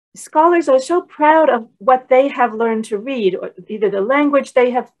scholars are so proud of what they have learned to read, or either the language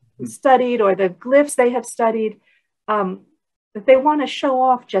they have studied or the glyphs they have studied, that they want to show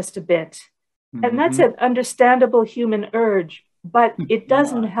off just a bit. And that's an understandable human urge, but it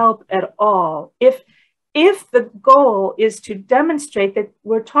doesn't help at all. If the goal is to demonstrate that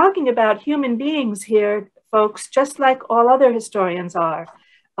we're talking about human beings here, folks, just like all other historians are,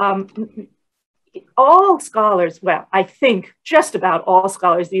 all scholars, well, I think just about all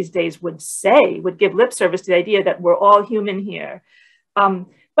scholars these days would give lip service to the idea that we're all human here.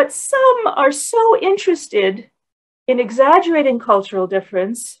 But some are so interested in exaggerating cultural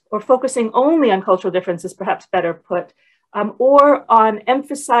difference, or focusing only on cultural differences, perhaps better put, or on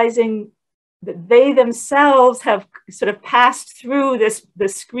emphasizing that they themselves have sort of passed through the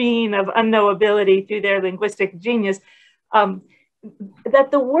screen of unknowability through their linguistic genius,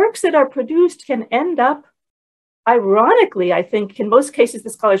 that the works that are produced can end up, ironically, I think in most cases the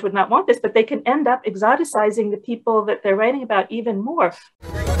scholars would not want this, but they can end up exoticizing the people that they're writing about even more.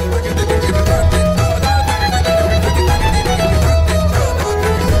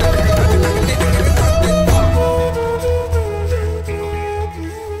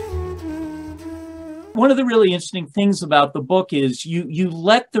 One of the really interesting things about the book is you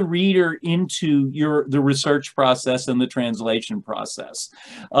let the reader into the research process and the translation process.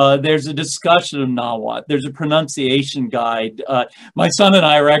 There's a discussion of Nahuatl. There's a pronunciation guide. My son and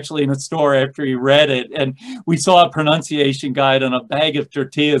I were actually in a store after he read it, and we saw a pronunciation guide on a bag of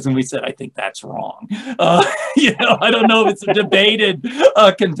tortillas, and we said, "I think that's wrong." I don't know if it's a debated,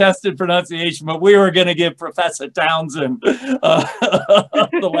 contested pronunciation, but we were going to give Professor Townsend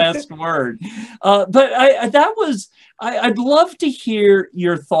the last word. But I'd love to hear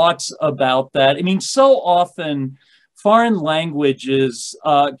your thoughts about that. I mean, so often foreign languages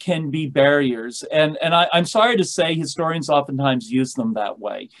can be barriers. And I'm sorry to say historians oftentimes use them that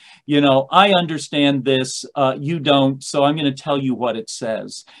way. I understand this, you don't, so I'm going to tell you what it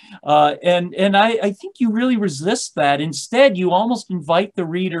says. And I think you really resist that. Instead, you almost invite the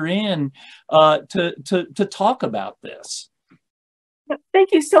reader in to talk about this.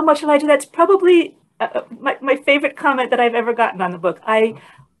 Thank you so much, Elijah. That's probably my favorite comment that I've ever gotten on the book. I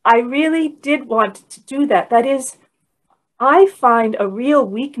really did want to do that. That is, I find a real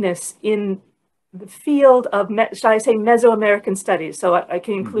weakness in the field of, shall I say, Mesoamerican studies. So I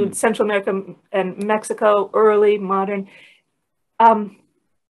can include Central America and Mexico, early, modern. A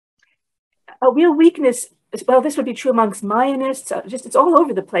real weakness, well, this would be true amongst Mayanists, it's all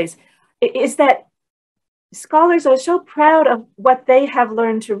over the place, is that scholars are so proud of what they have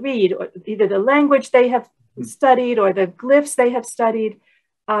learned to read, or either the language they have studied or the glyphs they have studied,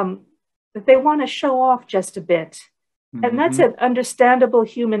 that they want to show off just a bit. And that's an understandable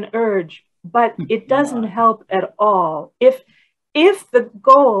human urge, but it doesn't help at all. If the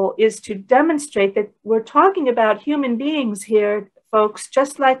goal is to demonstrate that we're talking about human beings here, folks,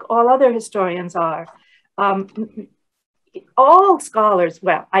 just like all other historians are, all scholars,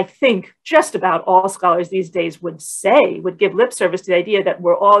 well, I think just about all scholars these days would give lip service to the idea that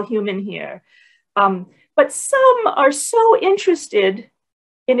we're all human here. But some are so interested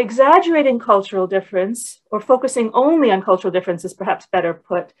in exaggerating cultural difference, or focusing only on cultural differences, perhaps better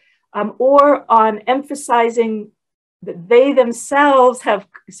put, or on emphasizing that they themselves have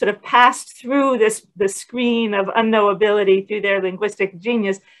sort of passed through the screen of unknowability through their linguistic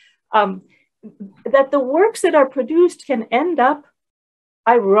genius, that the works that are produced can end up,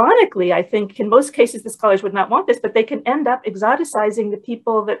 ironically, I think in most cases the scholars would not want this, but they can end up exoticizing the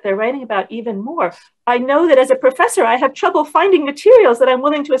people that they're writing about even more. I know that as a professor, I have trouble finding materials that I'm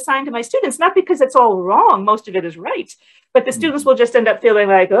willing to assign to my students, not because it's all wrong, most of it is right, but the students will just end up feeling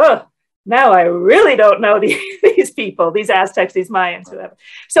like, oh, now I really don't know these people, these Aztecs, these Mayans, whatever.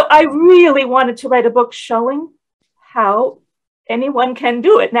 So I really wanted to write a book showing how anyone can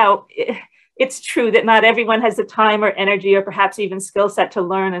do it. Now, it's true that not everyone has the time or energy or perhaps even skill set to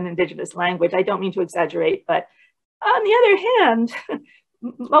learn an indigenous language. I don't mean to exaggerate, but on the other hand,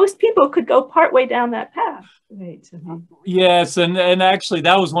 most people could go partway down that path. Right. Yes, and actually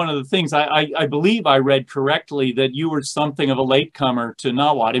that was one of the things I believe I read correctly, that you were something of a latecomer to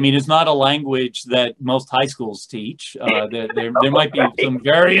Nahuatl. I mean, it's not a language that most high schools teach. There might be some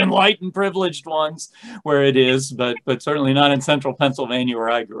very enlightened, privileged ones where it is, but certainly not in central Pennsylvania where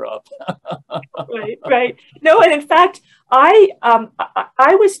I grew up. Right. No, and in fact, I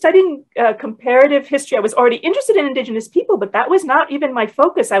was studying comparative history. I was already interested in indigenous people, but that was not even my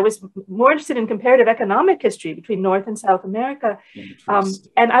focus. I was more interested in comparative economic history between North and South America.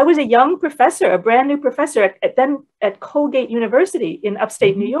 And I was a young professor, a brand new professor then at Colgate University in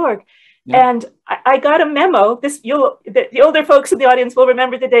upstate New York. And I got a memo. The older folks in the audience will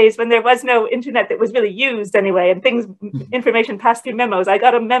remember the days when there was no internet that was really used anyway, and information passed through memos. I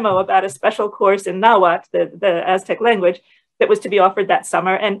got a memo about a special course in Nahuatl, the Aztec language, that was to be offered that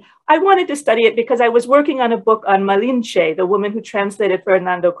summer. And I wanted to study it because I was working on a book on Malinche, the woman who translated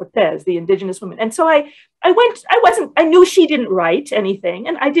Fernando Cortez, the indigenous woman. And so I knew she didn't write anything,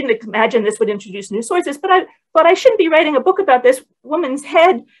 and I didn't imagine this would introduce new sources, but I shouldn't be writing a book about this woman's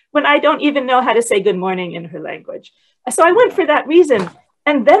head when I don't even know how to say good morning in her language. So I went for that reason.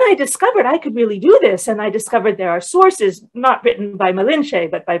 And then I discovered I could really do this. And I discovered there are sources not written by Malinche,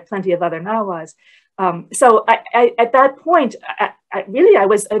 but by plenty of other Nahuas. So at that point, I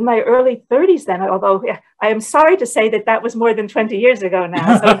was in my early 30s then, although I am sorry to say that was more than 20 years ago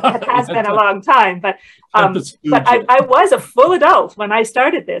now. So it has been a long time, but I was a full adult when I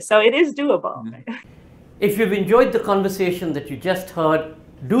started this. So it is doable. If you've enjoyed the conversation that you just heard,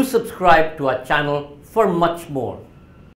 do subscribe to our channel for much more.